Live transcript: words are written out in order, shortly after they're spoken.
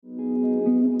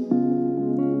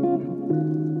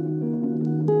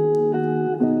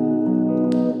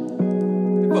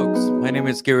My name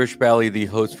is Girish Bally, the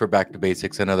host for Back to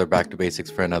Basics, another Back to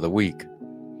Basics for another week.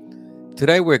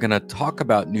 Today we're going to talk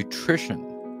about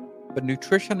nutrition, but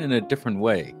nutrition in a different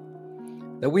way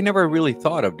that we never really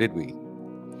thought of, did we?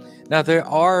 Now, there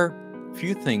are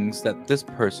few things that this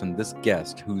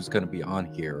guest who's going to be on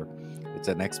here, it's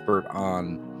an expert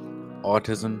on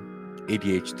autism,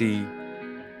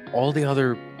 ADHD, all the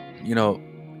other,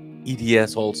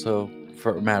 EDS also,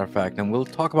 for a matter of fact, and we'll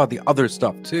talk about the other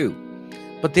stuff too.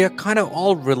 But they're kind of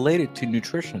all related to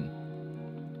nutrition,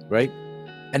 right?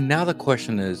 And now the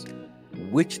question is,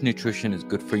 which nutrition is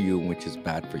good for you and which is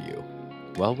bad for you?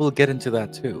 Well, we'll get into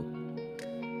that too.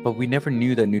 But we never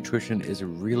knew that nutrition is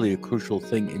really a crucial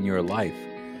thing in your life.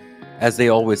 As they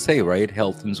always say, right?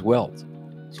 Health is wealth.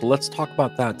 So let's talk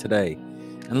about that today.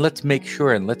 And let's make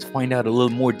sure and let's find out a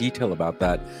little more detail about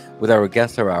that with our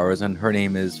guest of ours. And her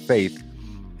name is Faith.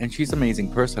 And she's an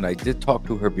amazing person. I did talk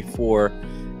to her before.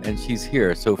 And she's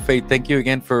here. So, Faith, thank you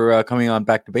again for coming on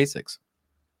Back to Basics.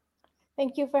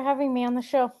 Thank you for having me on the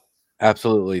show.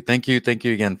 Absolutely. Thank you. Thank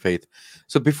you again, Faith.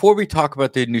 So before we talk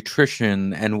about the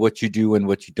nutrition and what you do and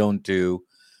what you don't do,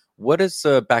 what does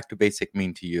Back to Basic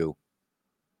mean to you?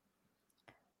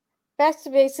 Back to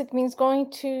Basic means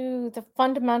going to the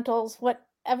fundamentals, what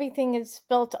everything is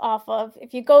built off of.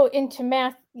 If you go into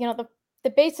math, the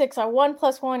basics are 1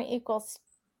 + 1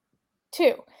 = 2.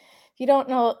 If you don't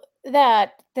know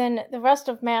that, then the rest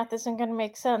of math isn't going to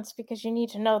make sense because you need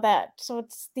to know that. So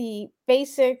it's the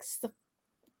basics,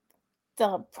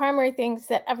 the primary things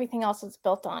that everything else is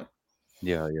built on.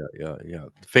 Yeah.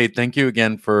 Faith, thank you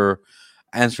again for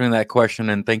answering that question.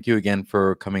 And thank you again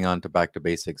for coming on to Back to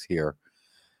Basics here.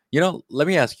 Let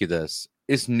me ask you this.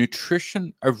 Is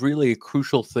nutrition a really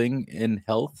crucial thing in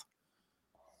health?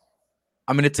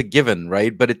 I mean, it's a given,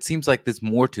 right? But it seems like there's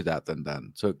more to that than that.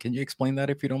 So can you explain that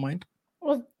if you don't mind?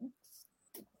 Well,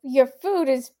 your food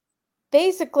is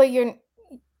basically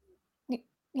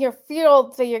your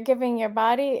fuel that you're giving your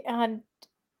body, and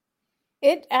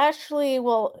it actually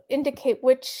will indicate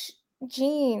which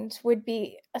genes would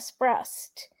be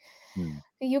expressed.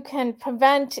 You can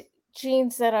prevent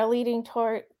genes that are leading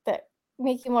toward that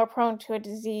make you more prone to a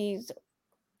disease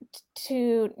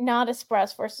to not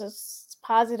express versus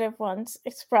positive ones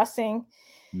expressing.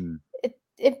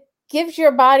 It gives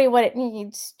your body what it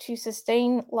needs to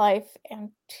sustain life and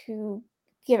to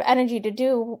give energy to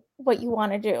do what you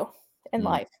want to do in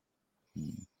life.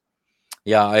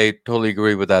 Yeah, I totally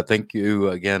agree with that. Thank you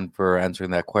again for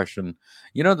answering that question.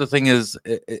 The thing is,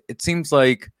 it seems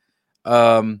like,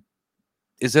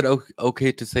 is it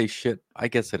okay to say shit? I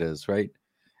guess it is, right?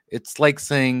 It's like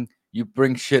saying you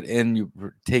bring shit in, you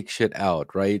take shit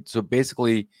out, right? So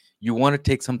basically, you want to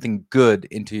take something good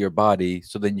into your body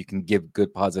so then you can give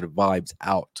good positive vibes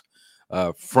out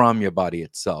from your body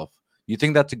itself. You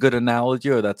think that's a good analogy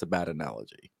or that's a bad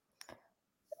analogy?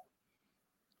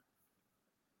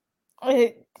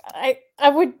 I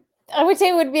would say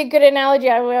it would be a good analogy.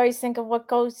 I would always think of what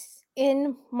goes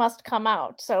in must come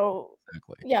out. So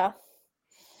Exactly. Yeah.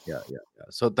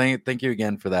 So thank you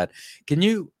again for that. Can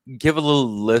you give a little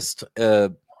list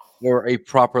or a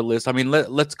proper list? I mean,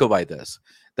 let's go by this.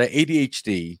 The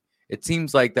ADHD, it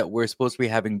seems like that we're supposed to be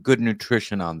having good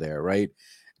nutrition on there, right?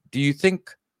 Do you think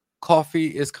coffee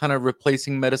is kind of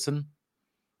replacing medicine?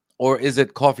 Or is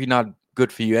it coffee not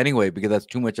good for you anyway because that's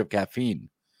too much of caffeine?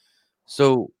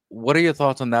 So what are your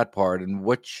thoughts on that part and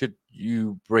what should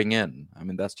you bring in? I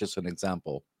mean, that's just an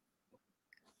example.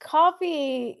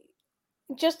 Coffee,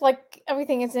 just like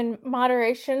everything is in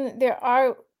moderation, there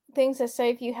are things that say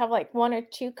if you have like 1 or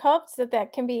 2 cups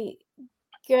that can be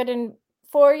good and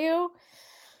for you,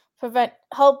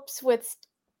 helps with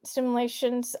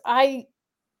stimulations.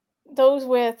 Those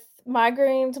with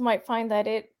migraines might find that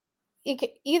it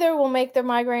either will make their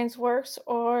migraines worse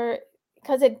or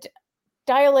because it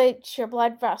dilates your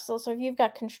blood vessels. So if you've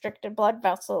got constricted blood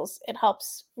vessels, it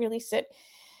helps release it.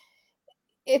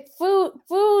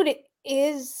 Food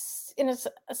is in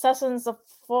essence a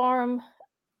form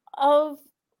of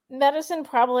medicine,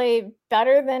 probably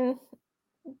better than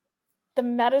the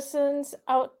medicines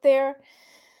out there.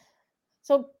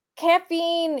 So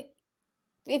caffeine,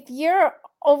 if you're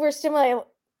overstimulated,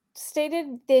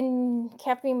 then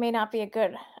caffeine may not be a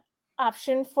good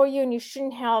option for you, and you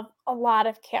shouldn't have a lot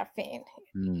of caffeine.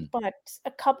 But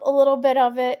a little bit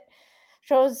of it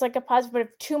shows like a positive, but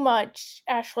if too much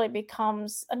actually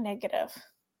becomes a negative.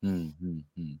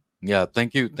 Yeah,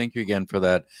 thank you again for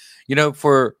that.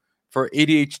 For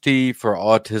ADHD, for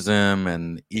autism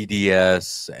and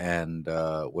EDS and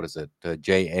what is it,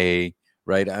 JA,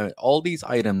 right? All these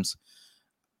items,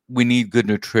 we need good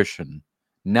nutrition.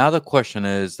 Now the question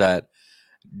is that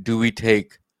do we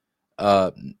take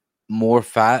more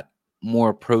fat,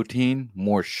 more protein,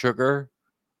 more sugar,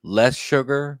 less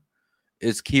sugar?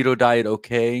 Is keto diet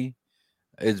okay?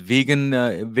 Is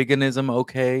veganism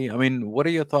okay? I mean, what are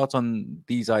your thoughts on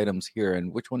these items here,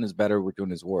 and which one is better, which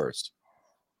one is worse?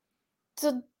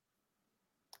 So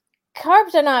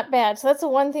carbs are not bad. So that's the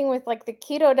one thing with like the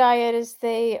keto diet is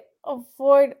they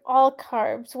avoid all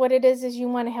carbs. What it is you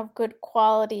want to have good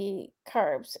quality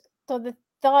carbs. So the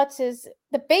thoughts is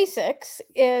the basics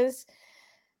is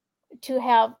to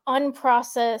have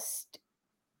unprocessed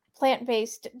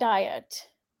plant-based diet.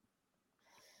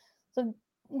 So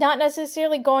not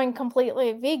necessarily going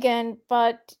completely vegan,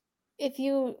 but if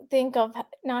you think of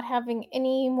not having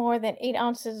any more than 8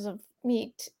 ounces of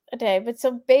meat a day. But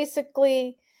so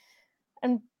basically,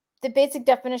 and the basic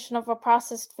definition of a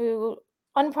processed food,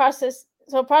 unprocessed.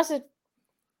 So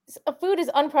a food is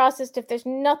unprocessed if there's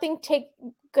nothing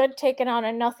good taken out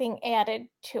and nothing added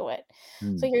to it.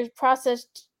 So Hmm. you're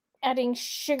processed adding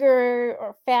sugar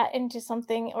or fat into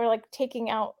something or like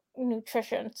taking out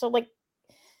nutrition. So like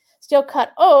steel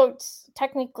cut oats,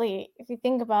 technically, if you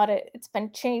think about it, it's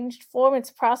been changed form, it's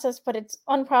processed, but it's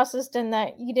unprocessed in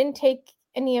that you didn't take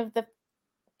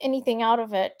anything out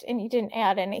of it and you didn't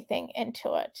add anything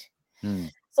into it. Hmm.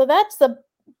 So that's the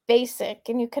basic,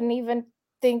 and you can even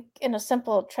think in a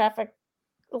simple traffic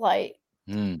light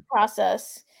Hmm.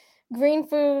 process. Green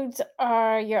foods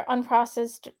are your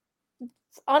unprocessed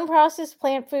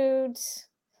plant foods.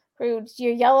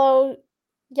 Your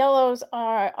yellows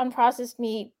are unprocessed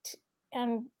meat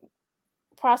and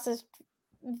processed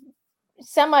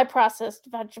semi-processed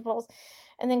vegetables,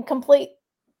 and then complete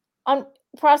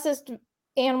unprocessed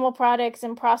animal products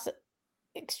and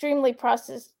extremely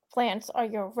processed plants are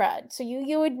your red. So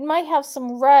you would might have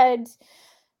some reds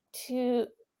to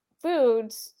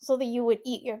foods so that you would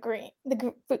eat your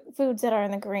foods that are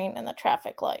in the green in the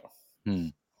traffic light. Hmm.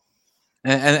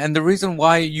 And the reason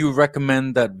why you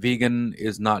recommend that vegan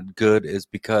is not good is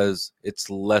because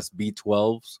it's less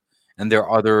B12s, and there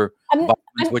are other I'm vitamins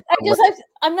I'm which I are just less.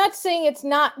 I'm not saying it's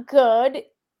not good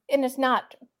and it's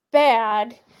not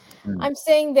bad. Hmm. I'm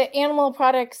saying that animal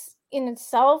products in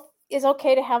itself is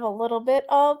okay to have a little bit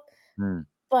of, Hmm.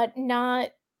 but not.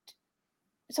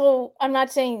 So I'm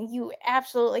not saying you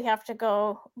absolutely have to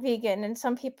go vegan, and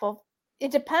some people it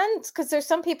depends because there's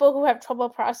some people who have trouble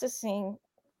processing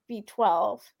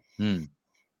B12. Hmm.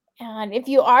 And if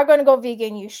you are going to go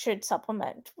vegan, you should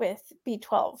supplement with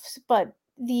B12s. But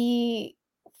the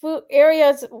food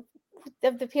areas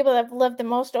of the people that have lived the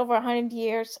most over 100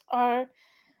 years are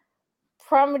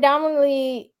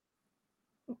predominantly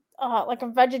like a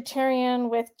vegetarian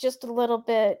with just a little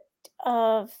bit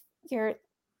of your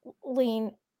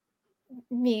lean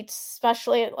meats,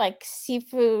 especially like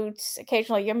seafoods,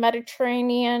 occasionally your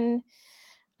Mediterranean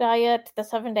diet, the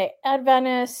 7 Day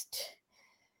Adventist,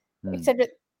 Hmm. etc.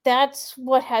 That's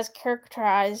what has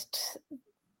characterized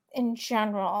in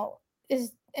general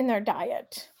is in their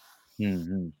diet. Hmm.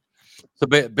 Hmm. So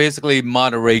basically,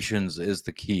 moderations is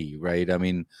the key, right? I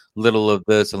mean, little of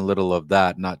this and little of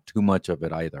that, not too much of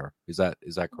it either. Is that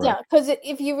Yeah, correct? because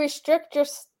if you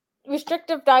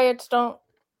restrictive diets don't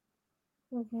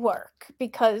work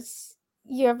because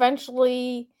you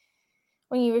eventually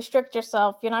when you restrict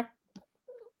yourself, you're not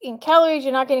in calories,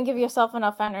 you're not going to give yourself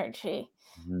enough energy.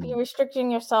 Hmm. You're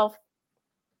extremely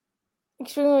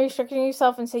restricting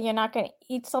yourself and saying you're not going to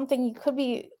eat something. You could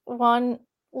be one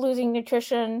losing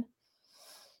nutrition,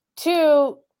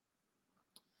 two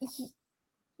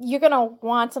you're going to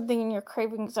want something and your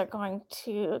cravings are going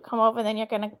to come over, and then you're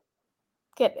going to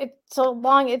get it. So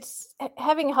long it's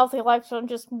having a healthy lifestyle and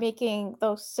just making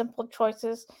those simple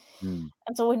choices. Hmm.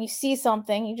 And so when you see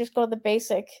something, you just go to the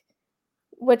basic,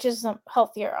 which is a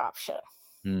healthier option.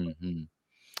 Hmm. Hmm.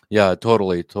 Yeah,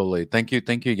 totally, totally. Thank you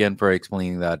again for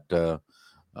explaining that,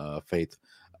 Faith.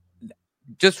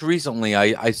 Just recently,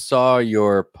 I saw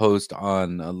your post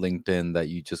on LinkedIn that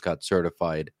you just got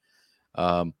certified.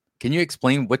 Can you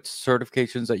explain which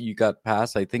certifications that you got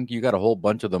passed? I think you got a whole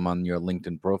bunch of them on your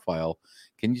LinkedIn profile.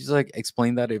 Can you just like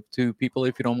explain that to people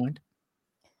if you don't mind?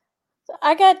 So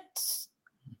I got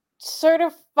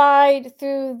certified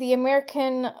through the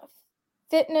American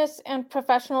Fitness and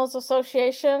Professionals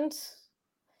Associations.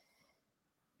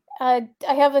 I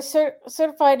have a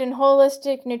certified in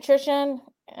holistic nutrition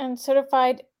and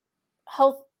certified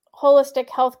health holistic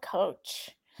health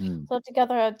coach. Hmm. So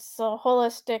together it's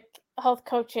holistic health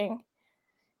coaching.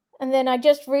 And then I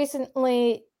just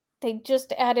recently they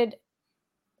just added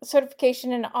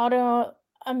certification in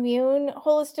autoimmune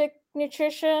holistic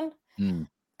nutrition Hmm.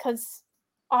 because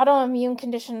autoimmune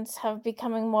conditions have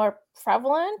becoming more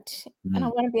prevalent, and I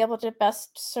Hmm. want to be able to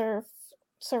best serve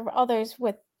others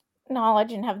with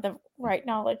knowledge and have the right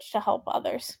knowledge to help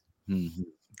others. Mhm.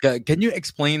 Can you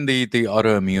explain the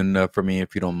autoimmune for me,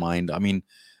 if you don't mind? I mean,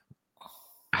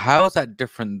 how is that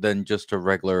different than just a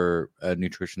regular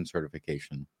nutrition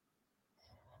certification?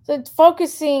 So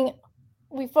it's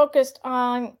we focused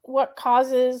on what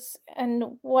causes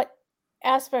and what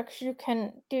aspects you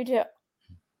can do to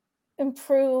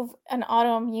improve an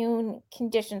autoimmune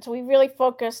condition. So we really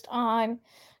focused on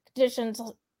conditions,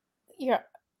 your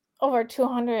over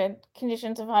 200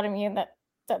 conditions of autoimmune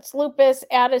that's lupus,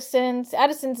 Addison's.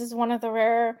 Addison's is one of the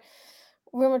rare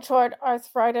rheumatoid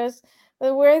arthritis,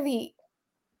 where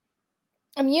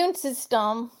immune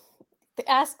system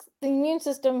the immune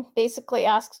system basically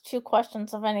asks two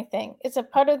questions of anything. Is it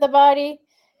part of the body,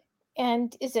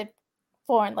 and is it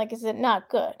foreign? Like, is it not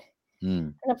good?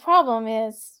 Mm, And the problem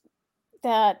is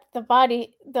that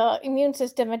the immune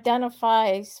system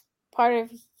identifies part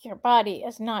of your body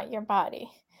as not your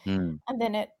body, mm, and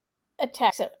then it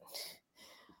attacks it.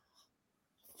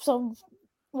 So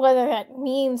whether that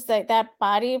means that that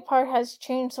body part has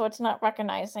changed, so it's not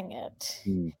recognizing it.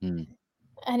 mm, mm.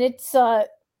 And it's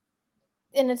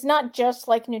not just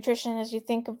like nutrition as you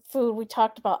think of food. We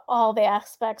talked about all the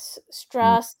aspects: Mm,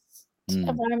 stress, mm.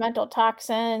 environmental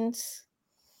toxins.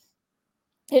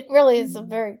 It really is a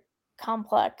very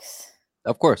complex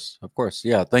Of course, of course.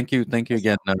 Yeah, thank you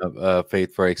again, system.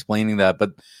 Faith, for explaining that.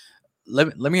 But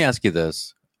let me ask you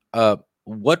this: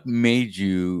 what made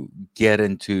you get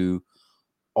into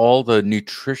all the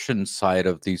nutrition side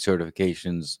of these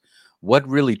certifications? What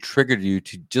really triggered you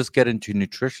to just get into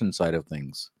nutrition side of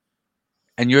things?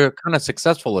 And you're kind of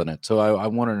successful in it, so I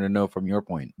wanted to know from your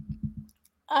point.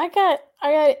 I got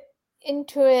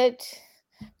into it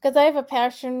because I have a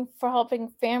passion for helping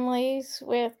families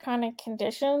with chronic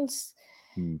conditions.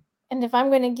 Mm, And if I'm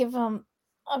going to give them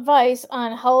advice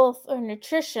on health or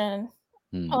nutrition,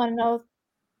 I mm, want to know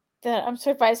that I'm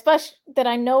certified, especially that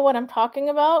I know what I'm talking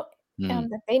about mm, and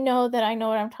that they know that I know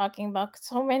what I'm talking about. 'Cause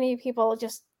so many people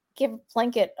just give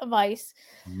blanket advice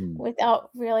mm. without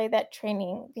really that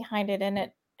training behind it. And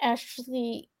it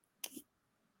actually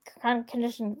chronic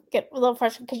condition get a little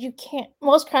frustrating because you can't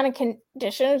most chronic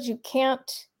conditions you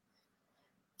can't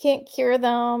cure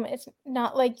them. It's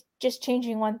not like just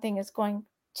changing one thing is going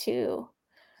to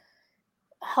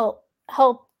help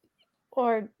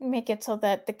or make it so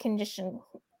that the condition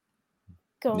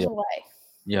goes Yeah, away.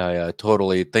 yeah,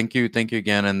 totally. Thank you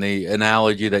again. And the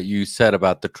analogy that you said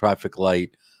about the traffic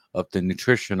light of the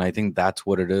nutrition, I think that's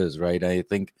what it is, right? I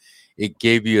think it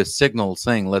gave you a signal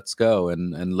saying, "Let's go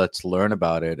and let's learn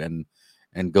about it and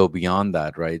go beyond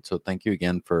that," right? So thank you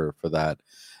again for that.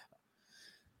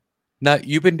 Now,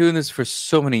 you've been doing this for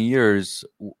so many years.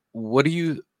 What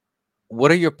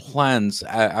are your plans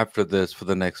after this for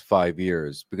the next 5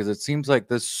 years? Because it seems like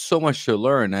there's so much to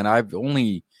learn, and I've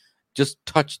only just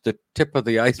touched the tip of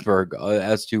the iceberg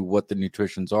as to what the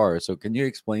nutritions are. So, can you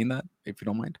explain that if you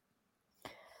don't mind?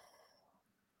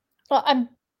 Well, I'm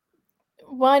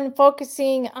one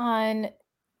focusing on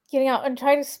getting out and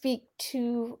try to speak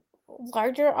to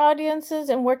larger audiences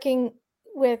and working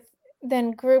with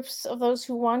then groups of those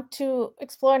who want to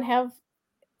explore and have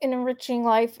an enriching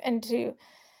life and to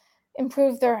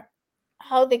improve their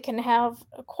how they can have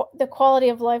the quality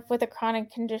of life with the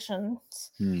chronic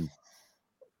conditions. Hmm.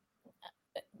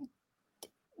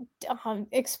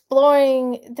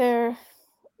 Exploring their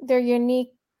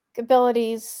unique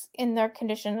abilities in their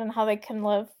condition and how they can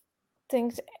live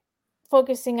things,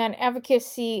 focusing on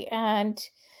advocacy and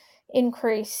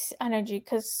increase energy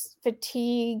because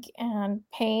fatigue and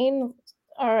pain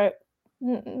are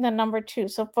the number two.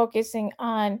 So focusing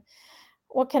on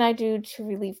what can I do to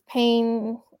relieve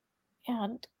pain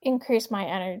and increase my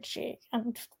energy,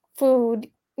 and food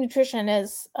nutrition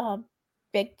is a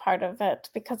big part of it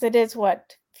because it is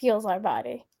what fuels our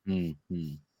body. Hmm.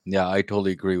 Hmm. Yeah, I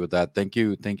totally agree with that. Thank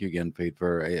you again, Faith,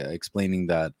 for explaining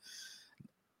that.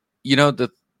 You know, the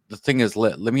thing is,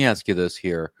 let me ask you this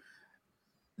here: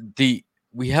 the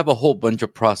we have a whole bunch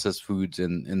of processed foods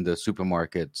in the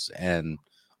supermarkets and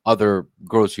other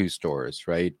grocery stores,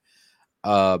 right?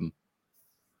 Um,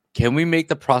 Can we make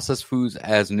the processed foods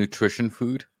as nutrition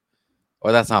food?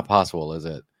 Or that's not possible, is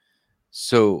it?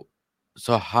 So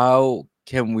so how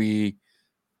can we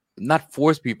not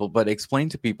force people, but explain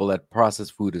to people that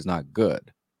processed food is not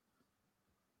good?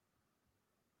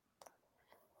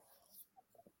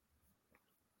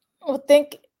 Well,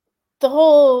 think the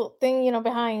whole thing,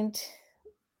 behind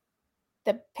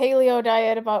the paleo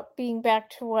diet about being back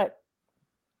to what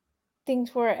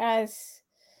things were as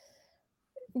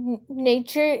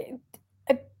nature,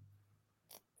 uh,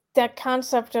 that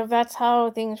concept of that's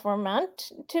how things were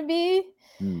meant to be,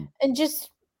 Mm, and just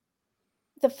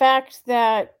the fact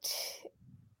that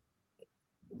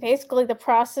basically the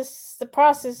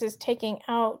process is taking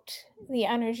out the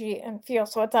energy and fuel.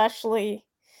 So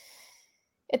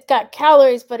it's got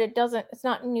calories, but it's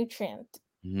not nutrient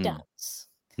Hmm. dense.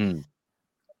 Hmm.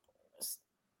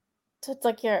 So it's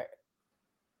like you're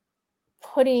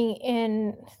putting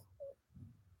in,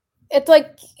 it's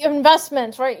like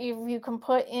investments, right? You can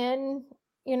put in,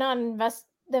 you're not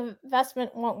the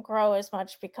investment won't grow as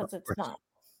much Of because it's course. not.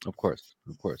 Of course.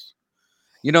 Of course.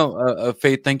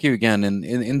 Faith, thank you again. And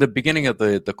in the beginning of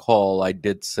the call, I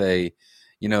did say,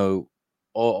 you know,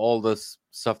 all this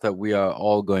stuff that we are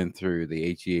all going through,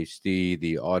 the ADHD,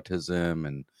 the autism,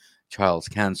 and child's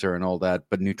cancer, and all that.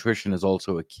 But nutrition is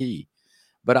also a key.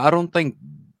 But I don't think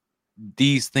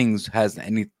these things has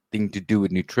anything to do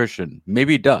with nutrition.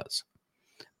 Maybe it does,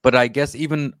 but I guess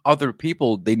even other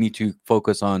people, they need to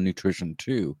focus on nutrition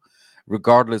too,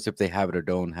 regardless if they have it or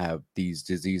don't have these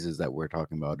diseases that we're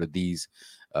talking about, or these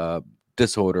uh,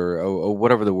 disorder, or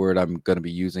whatever the word I'm going to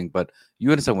be using. But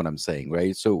you understand what I'm saying,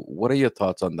 right? So what are your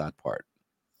thoughts on that part?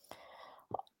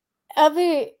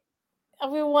 Every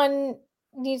Everyone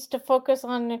needs to focus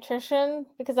on nutrition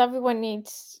because everyone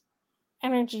needs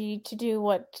energy to do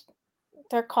what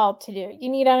they're called to do. You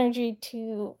need energy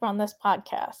to run this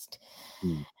podcast.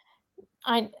 Mm.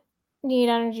 I need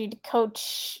energy to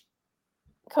coach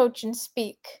and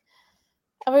speak.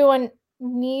 Everyone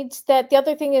needs that. The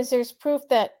other thing is there's proof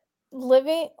that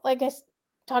living, like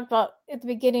talked about at the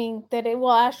beginning, that it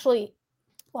will actually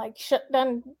like shut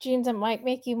down genes that might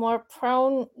make you more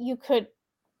prone. You could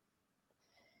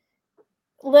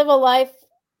live a life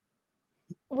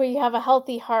where you have a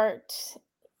healthy heart,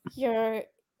 your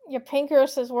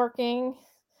pancreas is working,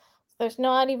 there's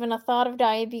not even a thought of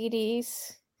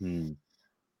diabetes, Mm.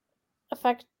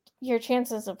 affect your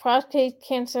chances of prostate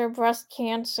cancer, breast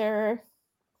cancer.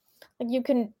 Like you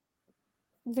can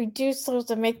reduce those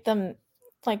to make them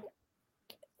like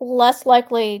less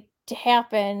likely to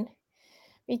happen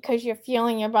because you're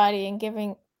fueling your body and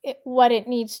giving it what it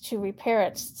needs to repair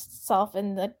itself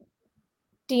in the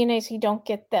DNA so you don't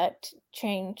get that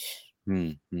change.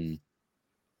 Mm. Mm.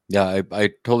 Yeah, I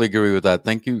totally agree with that.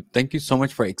 Thank you so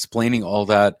much for explaining all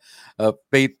that.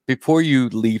 Faith, before you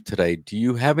leave today, do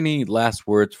you have any last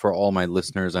words for all my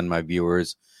listeners and my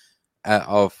viewers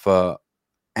of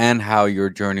and how your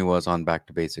journey was on Back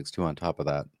to Basics too? On top of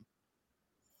that,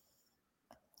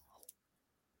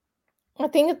 I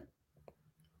think it's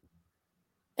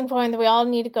important that we all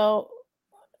need to go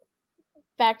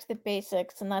back to the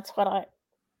basics, and that's what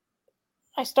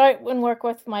I start and work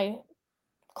with my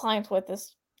clients with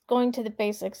is going to the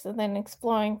basics and then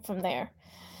exploring from there.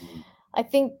 mm, I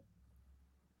think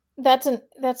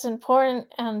that's important,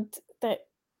 and that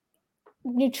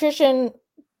nutrition,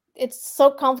 it's so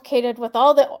complicated with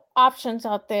all the options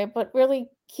out there, but really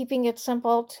keeping it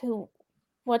simple to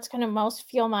what's going to most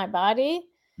fuel my body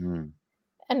mm,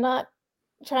 and not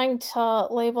trying to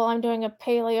label I'm doing a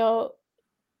paleo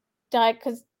diet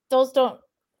because those don't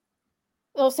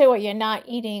they'll say what you're not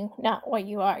eating, not what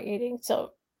you are eating.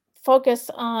 So focus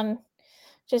on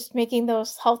just making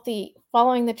those healthy,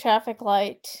 following the traffic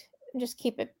light, and just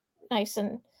keep it nice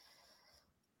and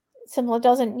simple. It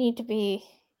doesn't need to be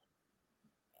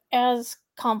as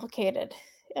complicated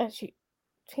as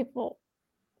people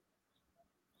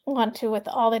want to with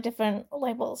all the different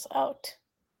labels out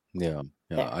yeah,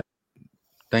 yeah. there.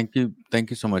 Thank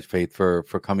you so much, Faith, for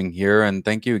coming here, and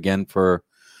thank you again for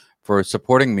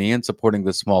supporting me and supporting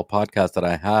this small podcast that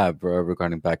I have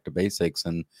regarding Back to Basics.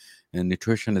 And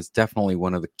nutrition is definitely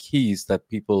one of the keys that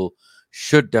people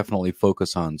should definitely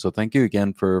focus on. So thank you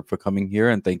again for coming here,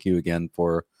 and thank you again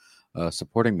for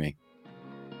supporting me.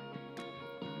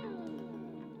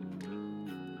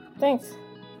 Thanks.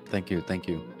 Thank you.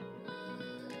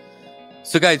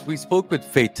 So, guys, we spoke with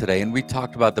Faith today, and we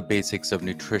talked about the basics of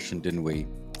nutrition, didn't we?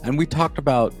 And we talked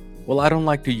about, well, I don't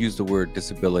like to use the word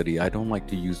disability. I don't like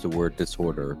to use the word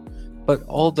disorder, but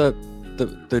all the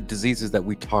diseases that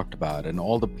we talked about and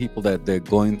all the people that they're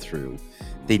going through,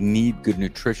 they need good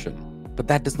nutrition. But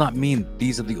that does not mean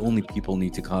these are the only people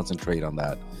need to concentrate on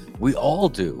that. We all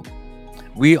do.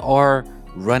 We are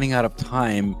running out of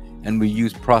time, and we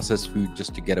use processed food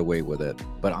just to get away with it.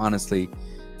 But honestly,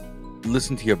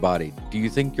 listen to your body. Do you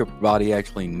think your body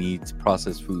actually needs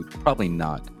processed food? Probably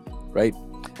not, right?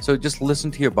 So just listen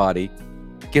to your body,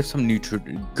 give some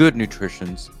good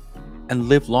nutritions, and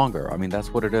live longer. I mean, that's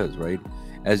what it is, right?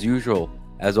 As usual,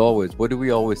 as always, what do we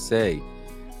always say?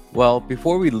 Well,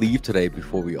 before we leave today,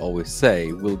 before we always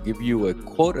say, we'll give you a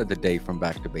quote of the day from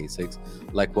Back to Basics,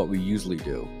 like what we usually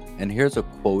do. And here's a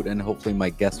quote, and hopefully my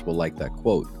guest will like that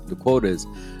quote. The quote is,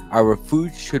 "Our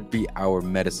food should be our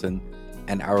medicine,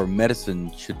 and our medicine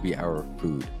should be our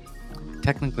food.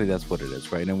 Technically, that's what it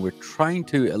is, right? And we're trying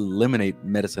to eliminate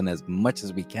medicine as much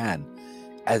as we can.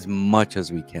 As much as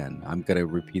we can. I'm going to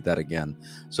repeat that again.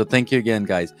 So thank you again,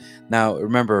 guys. Now,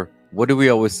 remember, what do we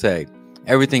always say?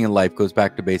 Everything in life goes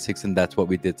back to basics, and that's what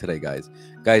we did today, guys.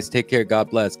 Guys, take care. God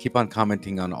bless. Keep on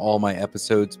commenting on all my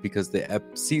episodes because the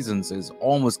seasons is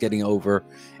almost getting over,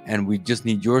 and we just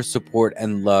need your support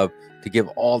and love to give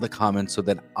all the comments so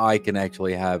that I can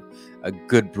actually have a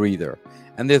good breather.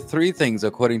 And there are three things,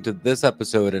 according to this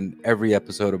episode, and every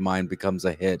episode of mine becomes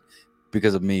a hit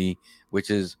because of me, which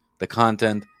is the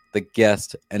content, the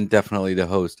guest, and definitely the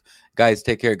host. Guys,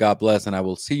 take care. God bless. And I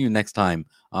will see you next time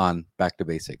on Back to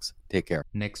Basics. Take care.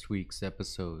 Next week's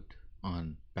episode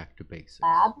on Back to Basics.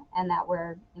 Lab, and that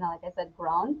we're, like I said,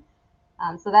 grown.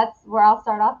 So that's where I'll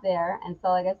start off there. And so,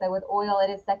 like I said, with oil,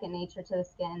 it is second nature to the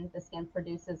skin. The skin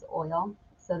produces oil.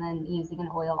 So then using an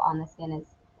oil on the skin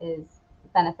is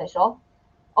beneficial.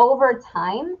 Over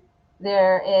time,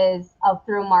 there is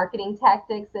through marketing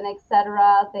tactics and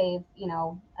etc. They've,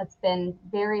 it's been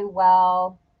very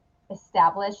well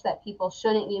established that people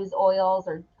shouldn't use oils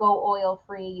or go oil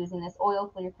free using this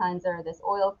oil free cleanser, this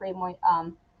oil free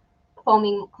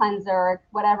foaming cleanser,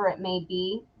 whatever it may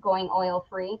be, going oil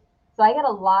free. So I get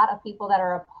a lot of people that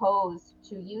are opposed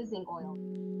to using oil.